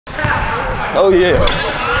Oh, yeah.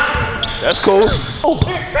 That's cool. Oh.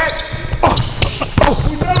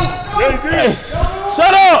 Yeah, he did.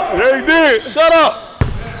 Shut up. Yeah, he did. Shut up.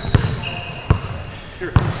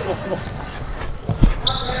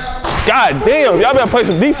 God damn, y'all better play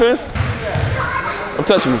some defense. I'm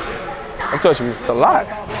touching me. I'm touching me. A lot.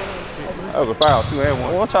 That was a foul, 2 and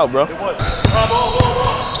 1. Watch out, bro.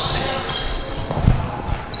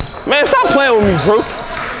 Man, stop playing with me, Drew.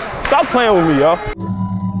 Stop playing with me, y'all.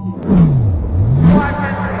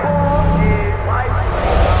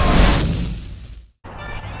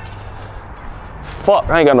 Fuck,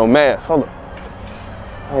 I ain't got no mask. Hold up.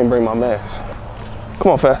 I ain't bring my mask.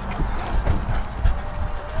 Come on, fast.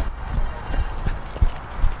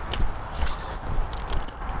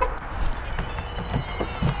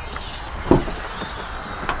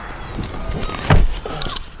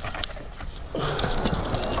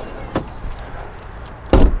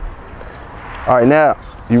 All right, now,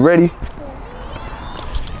 you ready?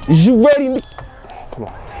 Is you ready? Come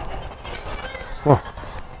on. Come on.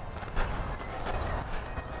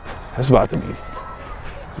 It's about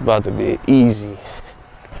to be easy.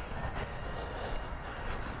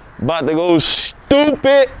 About to go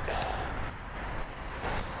stupid.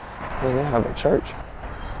 Man, they having church.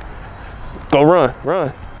 Go run,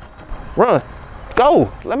 run, run. Go,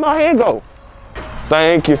 let my hand go.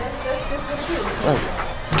 Thank you.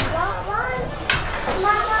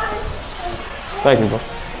 Thank you, bro.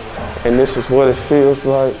 And this is what it feels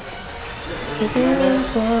like.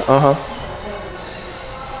 Uh-huh.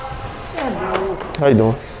 How you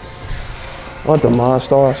doing? What the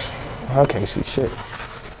Monstars? I can't see shit.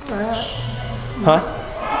 Huh?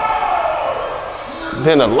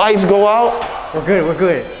 Then the lights go out. We're good, we're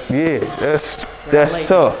good. Yeah, that's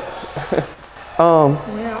tough. Well,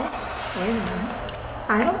 wait a minute.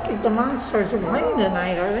 I don't think the Monsters are playing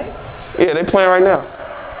tonight, are they? Yeah, they playing right now.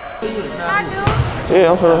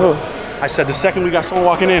 Yeah, I'm for the hook. I said the second we got someone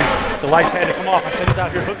walking in, the lights had to come off. I said he's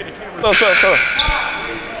out here hooking the camera. Look.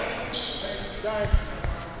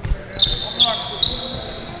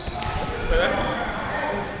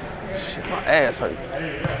 Shit, my ass hurt.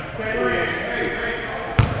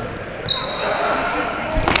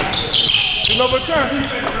 Another turn.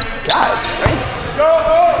 God damn. Go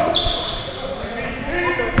up.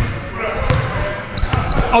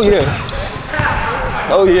 Oh yeah.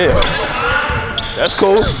 Oh yeah. That's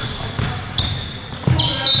cool.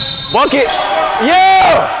 Bucket.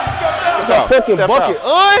 Yeah. It's a fucking bucket.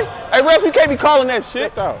 Hey ref, you can't be calling that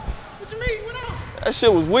shit. What you mean? What else? That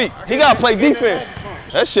shit was weak. He gotta play defense.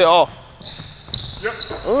 That shit off. Yep.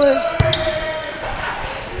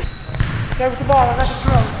 Stay with the ball, I got the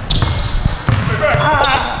throw.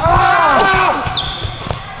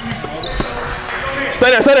 Stay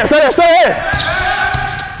there, stay there, stay there, stay there.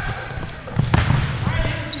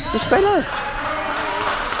 Just stay there.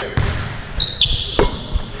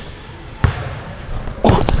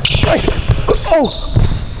 Oh,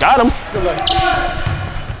 got him.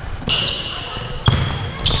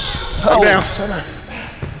 Oh, down.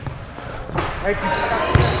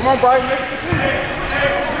 Come on, Bryton.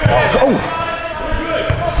 Oh.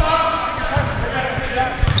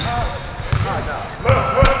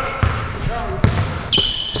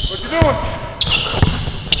 What you doing?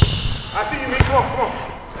 I see you, Nick. Come on.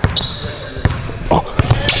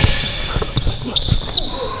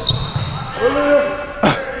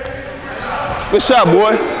 Good shot,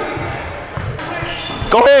 boy.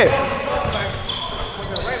 Go ahead.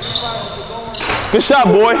 Good shot,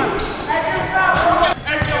 boy.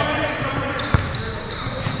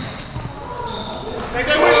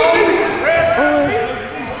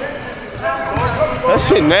 That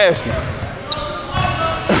shit nasty.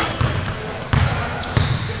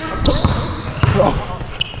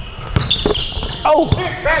 Oh.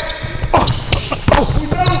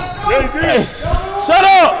 Yeah, he did. Shut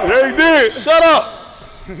up. Yeah, he did. Shut up.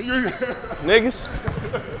 Niggas.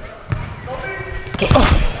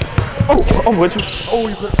 Oh, what you? Oh,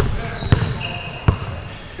 you could.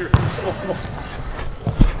 Here, come on.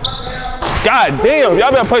 God damn,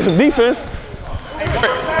 y'all better play some defense.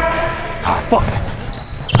 Ah, fuck.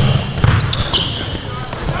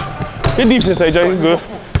 Good defense, AJ. You good.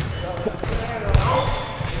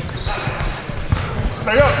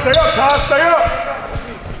 Stay up, Todd. Stay up.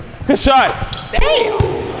 Good shot. Damn!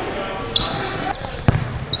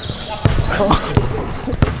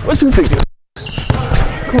 What you thinking?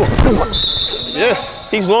 Come on. Yeah,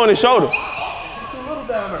 he's lowering his shoulder. He's a little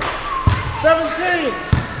down there. 17.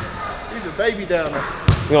 He's a baby down there.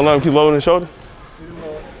 You gonna let him keep lowering his shoulder?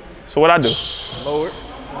 So what I do? Lower it.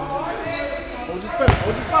 Hold your spot.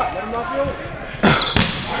 Let him knock you over.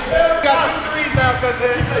 Got 2 threes now because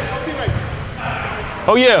teammates.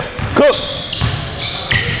 Oh yeah, cook.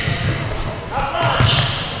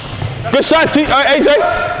 Good shot,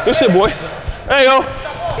 AJ. Good shit, boy. There you go.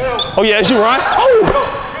 Oh yeah, it's you, Ryan. Oh.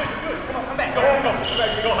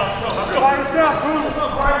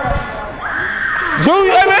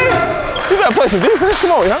 Drew, hey man, you gotta play some defense.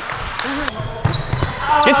 Come on, y'all.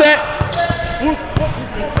 Get that.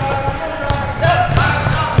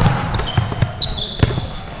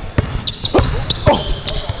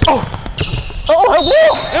 Oh, it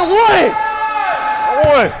won.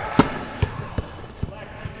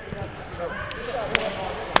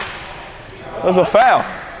 That was a foul.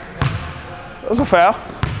 That was a foul.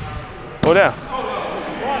 Go down.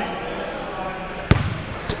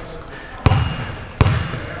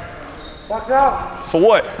 Watch out. For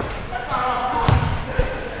what?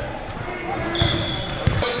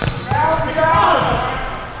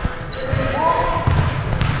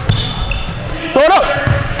 Throw it up.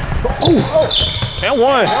 Ooh. And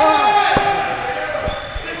one.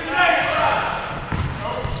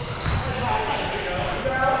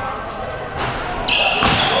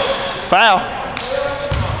 Foul.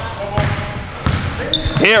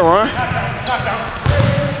 Here, run.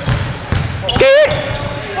 Skate.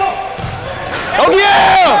 Oh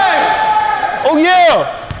yeah! Oh yeah!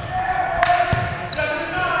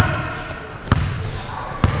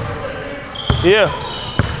 Yeah.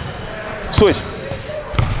 Switch.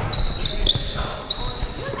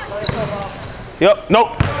 Yep. Nope.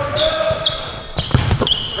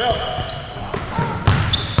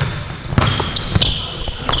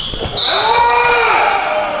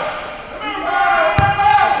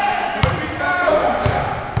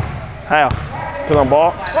 How? Because I'm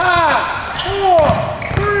ball. 5, 4,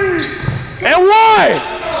 3, and 1!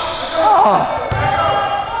 Oh.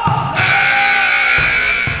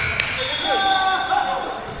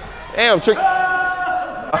 Damn, trick.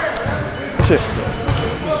 Good shit.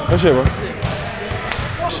 Good shit, bro.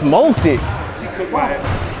 Smoked it. He cooked my ass.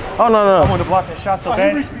 Oh, no. I wanted to block that shot so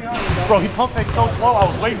bad. Bro, he pump faked so slow, I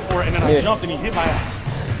was waiting for it, and then I jumped and he hit my ass.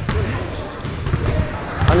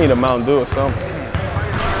 I need a Mountain Dew or something.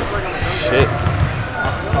 Shit.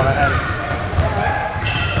 Thought I had it.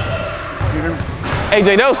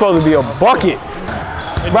 AJ, that was supposed to be a bucket.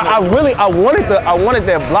 But I wanted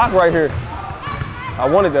that block right here. I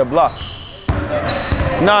wanted that block.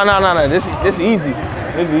 No. This easy.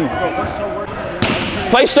 This is easy.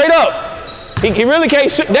 Play straight up. He really can't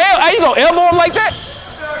shoot. Damn, how you gonna elbow him like that?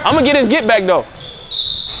 I'm gonna get his get back though.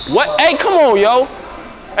 What? Hey, come on, yo.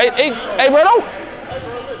 Hey, bro, don't.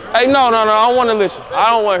 Hey, no, I don't want to listen. I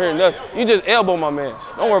don't want to hear nothing. You just elbow my man.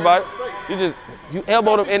 Don't worry about it. You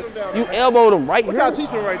elbowed him and you elbowed him right here. What's how I teach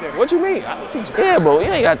them right there? What you mean? I teach you elbow.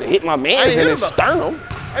 You ain't got to hit my man in his sternum.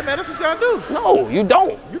 Hey man, that's what you gotta do. No, you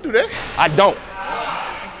don't. You do that. I don't.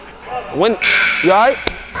 When you all right?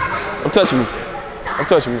 I'm touching me. That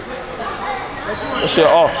shit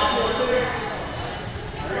off.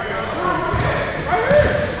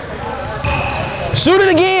 Shoot it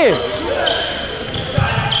again.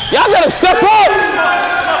 Y'all gotta step up.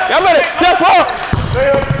 Y'all better step up.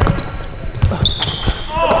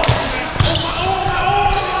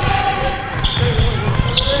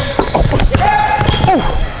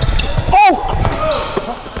 Oh.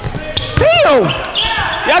 Damn.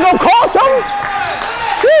 Y'all gonna call something?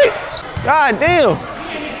 Shit. God damn.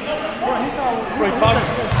 Bro, he fouled me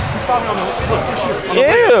on the look, this year.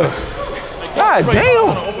 Yeah. God damn.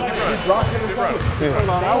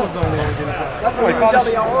 That's why he fouled us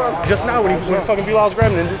just now when fucking Bilal was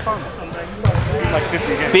grabbing it and didn't foul me. Like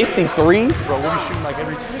 50 again. 53? Bro, we'll be shooting like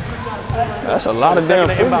every 2. That's a lot of damn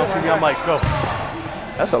inbound to me, I'm like, go.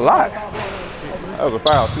 That's a lot. That was a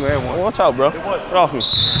foul, 2 and 1. Watch out, bro. Get off me.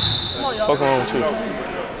 Fuck on with you.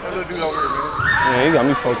 That little dude over here, man. Yeah, he got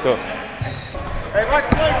me fucked up. Hey, Mike.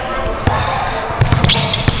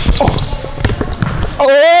 Oh!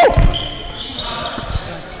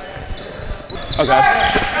 Okay.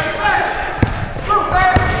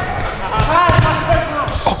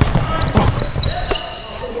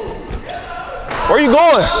 Where you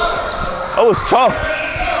going? That was tough.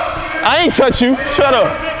 I ain't touch you. Shut up.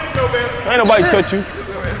 Ain't nobody touch you.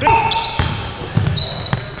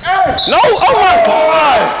 No! Oh my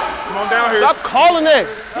God! Come on down here. Stop calling that.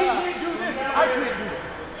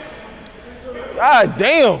 God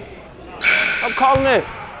damn. I'm calling that.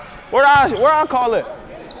 Where I call it?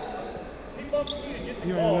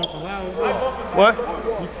 What?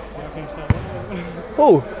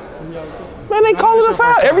 Who? Man, they calling a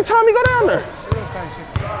foul every time he go down there.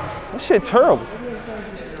 That shit terrible.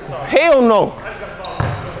 Hell no.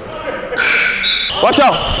 Watch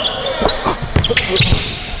out.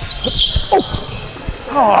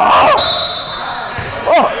 Oh.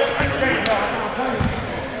 Oh.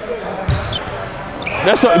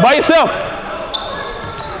 That's by yourself.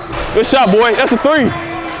 Good shot, boy. That's a 3.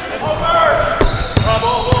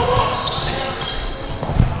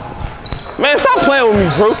 Man, stop playing with me,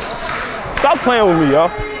 Drew. Stop playing with me, y'all.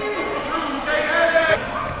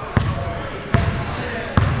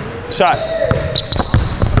 Shot.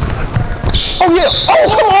 Oh, yeah. Oh,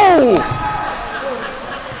 come on.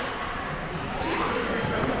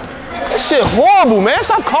 That shit horrible, man.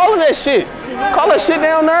 Stop calling that shit. Call that shit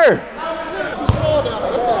down there.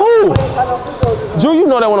 Who? Drew, you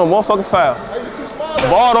know that one on motherfucking foul.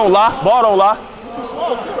 Ball don't lie. Ball don't lie.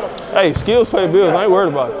 Hey, skills pay bills. I ain't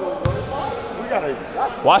worried about it.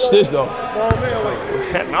 Watch this, though. I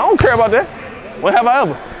don't care about that. When have I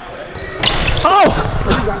ever? Oh!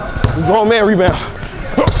 Grown man rebound.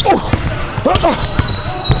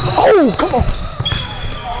 Oh, come on.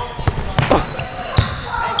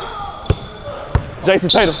 Jayson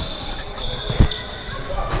Tatum.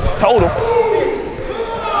 Told him.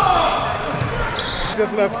 He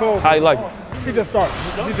just left cold. How you like it? He just started.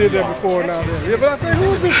 He did that before now. Yeah, but I said,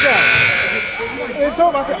 who's this guy? They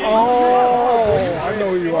told me, I said, oh, I know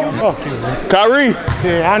who you are. Fuck you, man. Kyrie.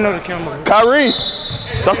 Yeah, I know the camera. Kyrie.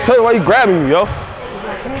 Stop telling you why you grabbing me, yo.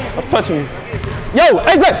 Stop touching me. Yo,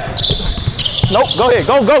 AJ. Nope, go ahead.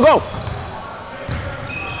 Go, go, go.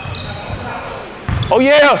 Oh,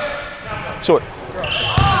 yeah. Short.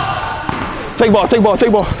 Take ball, take ball,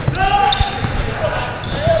 take ball.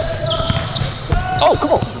 Oh,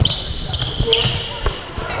 come on.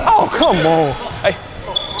 Oh, come on. Hey.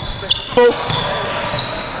 Oh.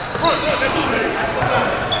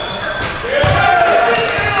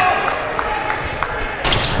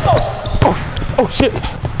 Oh, shit.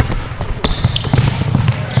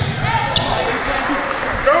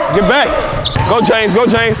 Get back. Go, James. Go,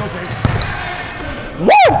 James. Woo!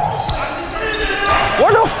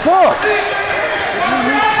 What the fuck?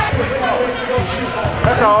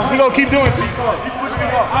 That's all. He gonna keep doing it till you call it. Keep pushing me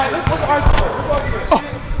off. All right, let's argue. Oh.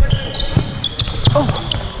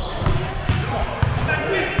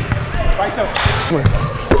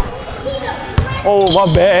 Oh, my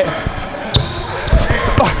bad.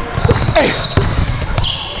 Hey.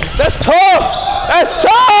 That's tough. That's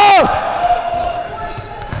tough.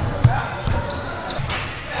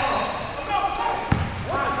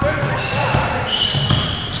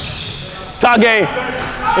 Top game.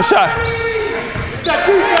 Good shot.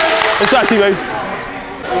 Good shot, T-Baby.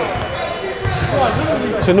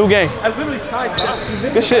 It's a new game. I literally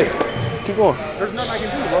sidestepped. Good shit. Keep going. There's nothing I can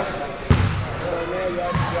do, bro.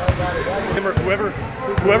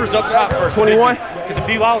 Whoever's up top first. 21? Because if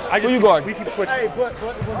Bilal, I just we keep switching. Hey, but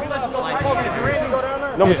when Bilal goes like, if Randy go down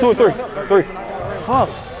there. Number 2 or 3? 3. Fuck.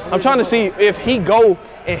 I'm trying to see if he go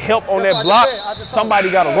and help on that block, somebody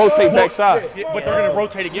got to rotate backside. Yeah, but they're going to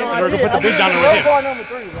rotate again, and they're going to put the big down there with him. Number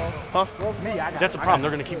 3, bro. Huh? That's a problem.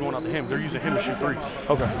 They're going to keep going out to him. They're using him to shoot threes.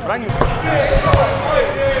 Okay. But I knew.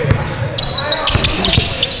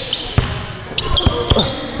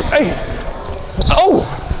 Hey. Oh.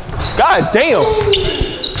 God damn.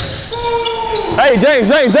 Hey, James.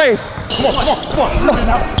 Come on.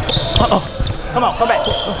 Come on, come back.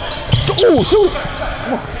 Ooh, shoot.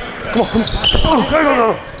 Come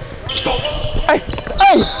on. Go. Hey,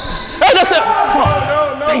 that's it. Come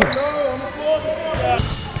on. No.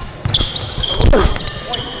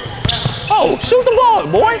 Oh, shoot the ball,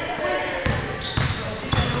 boy.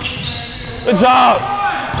 Good job.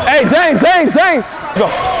 Hey, James. Go.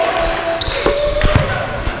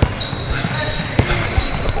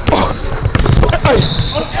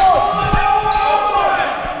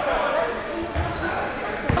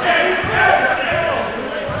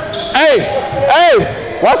 Hey,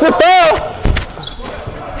 watch this foul.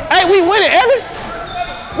 Hey, we winning, Evan.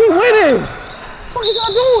 We winning. What is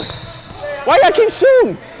y'all doing? Why y'all keep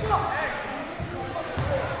shooting?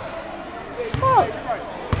 Fuck.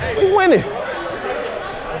 We winning. You're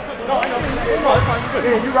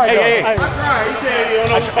right. Hey. I tried. He said you don't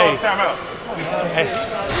know to call timeout. Hey,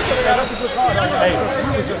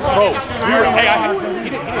 bro. He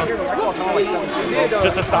didn't hear me. I called time like 7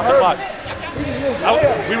 just to stop the clock.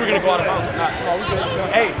 We were gonna go out of bounds or not.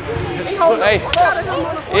 Hey, just put, Hey.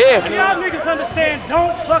 Yeah. Y'all niggas understand,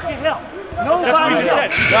 don't fucking help. Nobody that's what we just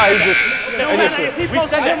said. Nah, he just. We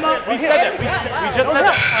said that. We just said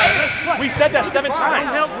that. We said that 7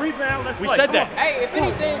 times. help rebound. Let's We play. said Come that. on. Hey, if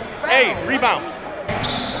anything, Hey, rebound.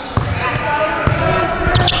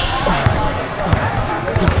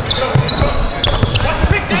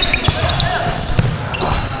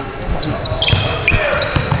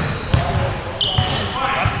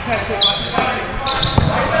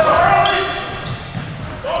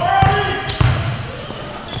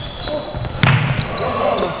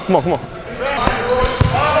 Come on, come on.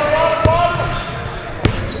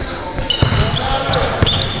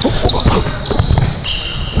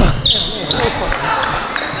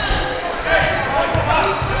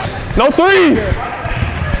 No threes.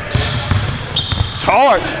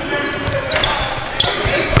 Charge.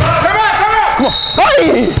 Come on.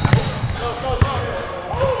 Hey.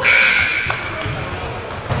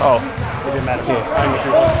 Oh. It didn't matter.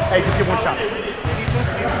 Hey, just give one shot.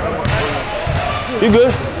 You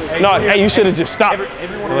good? No, hey, you should have just stopped.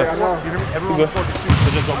 Everyone on the court can shoot.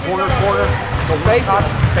 So just go corner, go space,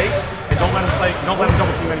 space, and don't let them play. Don't let them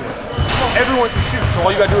double team anywhere. Everyone can shoot. So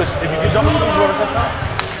all you gotta do is, if you get double team, whoever's up top.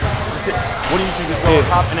 That's it. What do you think is going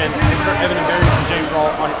on top, and then make sure Evan and Barry and James are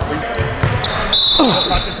all on it.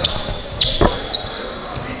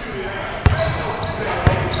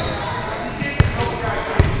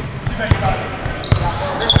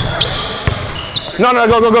 No,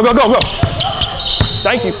 go.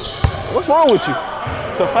 Thank you. What's wrong with you?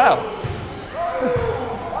 It's a foul.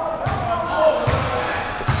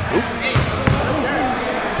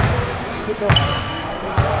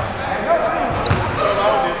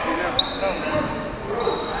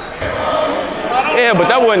 Yeah, but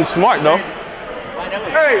that wasn't smart though.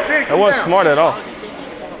 That wasn't smart at all.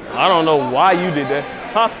 I don't know why you did that.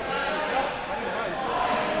 Huh?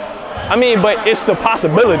 I mean, but it's the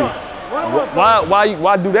possibility.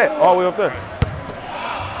 Why do that all the way up there?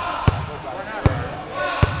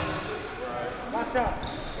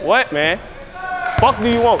 What, man? Fuck do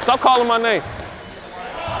you want? Stop calling my name.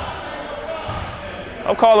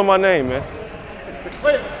 I'm calling my name, man.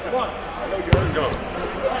 Wait, come on. I know you already go.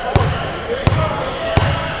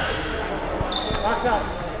 Box out.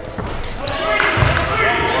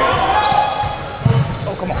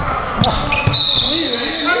 Oh, come on.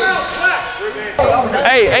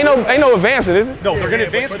 Hey, ain't no advancing, is it? No, they're gonna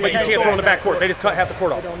advance, but you can't throw in the back court. They just cut half the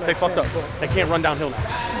court off. They fucked up. They can't run downhill now.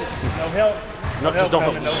 No help. No, just don't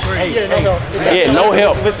help. Yeah, no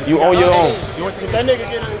help. Listen, you on your own. That nigga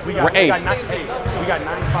get it. We got 9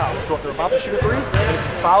 fouls. So if they're about to shoot a 3, and if you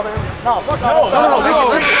foul them, no,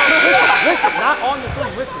 listen, not on the 3.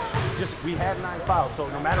 Listen, just we have 9 fouls. So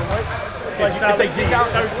no matter what, if they dig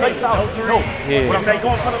out, let's play solid. No, If they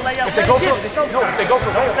going for the layup, if they go for layup,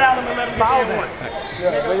 foul them and let them foul them.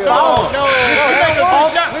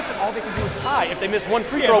 Listen, all they can do is tie. If they miss one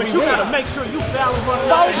free throw, but we you win. gotta make sure you foul them running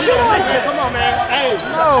out. Come on, man. Hey,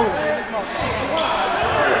 no.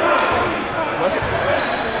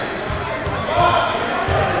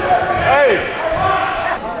 Hey!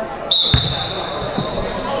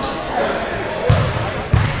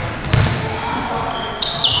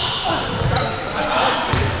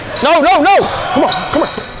 No. Come on.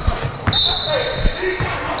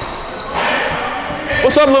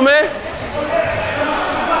 What's up, little man?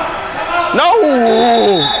 No.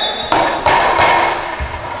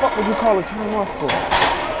 What would you call a timeout for?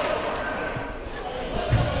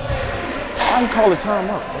 Why you call a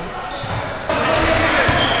timeout, bro?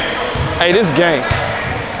 Hey, this game.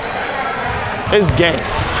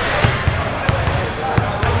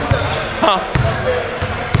 Huh?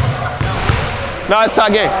 No, it's tie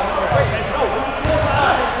game.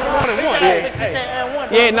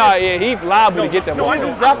 Yeah, he liable to get that one. I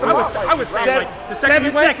was saying, like, the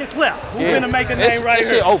second 7 seconds left. Who's gonna make a name right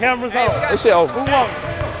here? Cameras on. This shit over. Who won?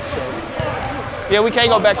 Yeah, we can't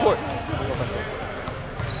go back court.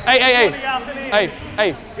 Hey.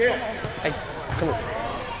 Come on.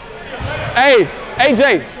 Hey,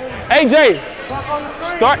 AJ.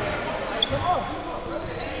 Start.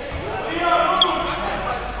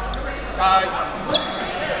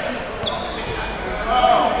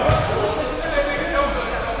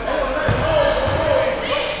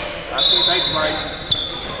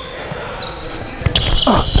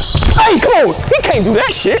 Hey, come on. He can't do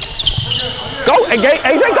that shit. Go, AJ,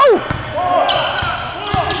 go.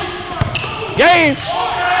 Game.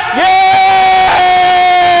 Yeah!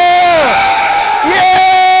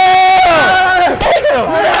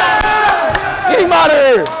 Get him out of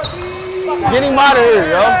here. Get him out of here,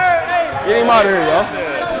 yo.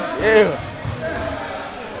 Yeah.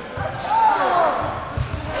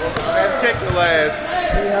 Check the last.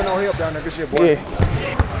 He ain't had no help down there. Good shit, boy. Yeah.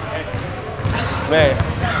 Man,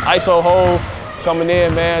 ISO HOV coming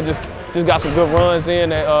in, man. Just got some good runs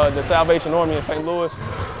in at the Salvation Army in St. Louis.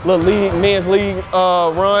 Little men's league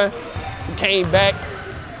run. Came back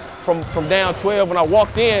from down 12. When I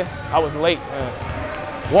walked in, I was late, man.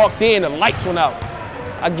 Walked in, the lights went out.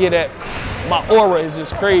 I get that, my aura is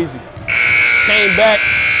just crazy. Came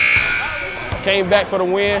back for the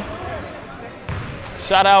win.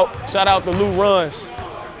 Shout out to Lou Runs.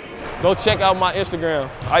 Go check out my Instagram,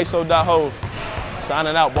 iso.hov.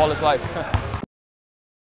 Signing out. Ball is life.